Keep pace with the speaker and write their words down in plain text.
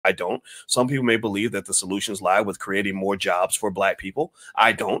I don't. Some people may believe that the solutions lie with creating more jobs for Black people.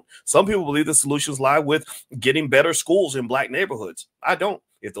 I don't. Some people believe the solutions lie with getting better schools in Black neighborhoods. I don't.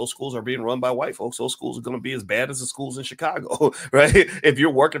 If those schools are being run by white folks, those schools are going to be as bad as the schools in Chicago, right? If you're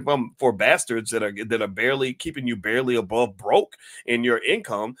working for bastards that are barely keeping you barely above broke in your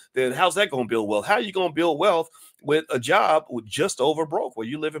income, then how's that going to build wealth? How are you going to build wealth with a job with just over broke where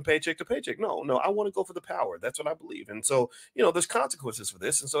you live in paycheck to paycheck? No, I want to go for the power. That's what I believe. And so, there's consequences for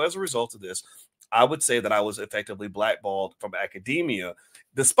this. And so as a result of this, I would say that I was effectively blackballed from academia,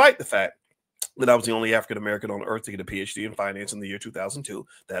 despite the fact that I was the only African-American on earth to get a PhD in finance in the year 2002.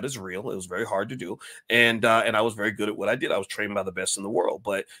 That is real. It was very hard to do. And I was very good at what I did. I was trained by the best in the world.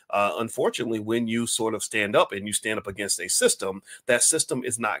 But unfortunately, when you sort of stand up and you stand up against a system, that system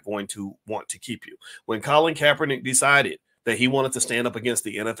is not going to want to keep you. When Colin Kaepernick decided that he wanted to stand up against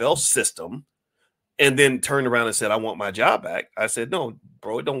the NFL system and then turned around and said, I want my job back, I said, no,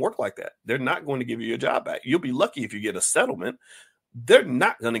 bro, it don't work like that. They're not going to give you your job back. You'll be lucky if you get a settlement. They're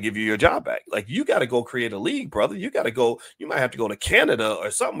not going to give you your job back. Like, you got to go create a league, brother. You got to go. You might have to go to Canada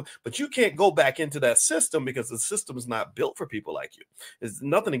or something, but you can't go back into that system because the system is not built for people like you. It's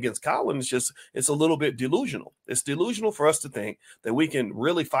nothing against Colin. It's just, it's a little bit delusional. It's delusional for us to think that we can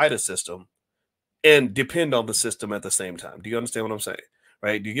really fight a system and depend on the system at the same time. Do you understand what I'm saying?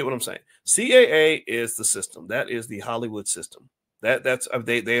 Right? Do you get what I'm saying? CAA is the system. That is the Hollywood system.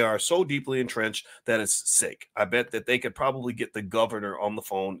 They are so deeply entrenched that it's sick. I bet that they could probably get the governor on the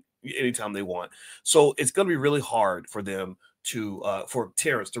phone anytime they want. So it's going to be really hard for them for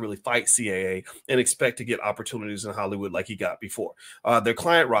Terrence to really fight CAA and expect to get opportunities in Hollywood like he got before. Their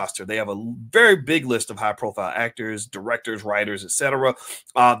client roster, they have a very big list of high-profile actors, directors, writers, etc.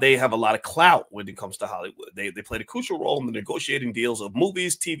 They have a lot of clout when it comes to Hollywood. They played a crucial role in the negotiating deals of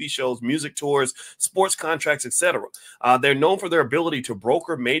movies, TV shows, music tours, sports contracts, etc. They're known for their ability to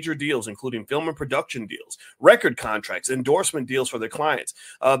broker major deals, including film and production deals, record contracts, endorsement deals for their clients.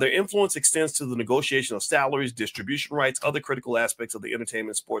 Their influence extends to the negotiation of salaries, distribution rights, other critical aspects of the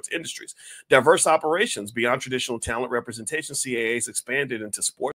entertainment sports industries. Diverse operations beyond traditional talent representation, CAA's expanded into sports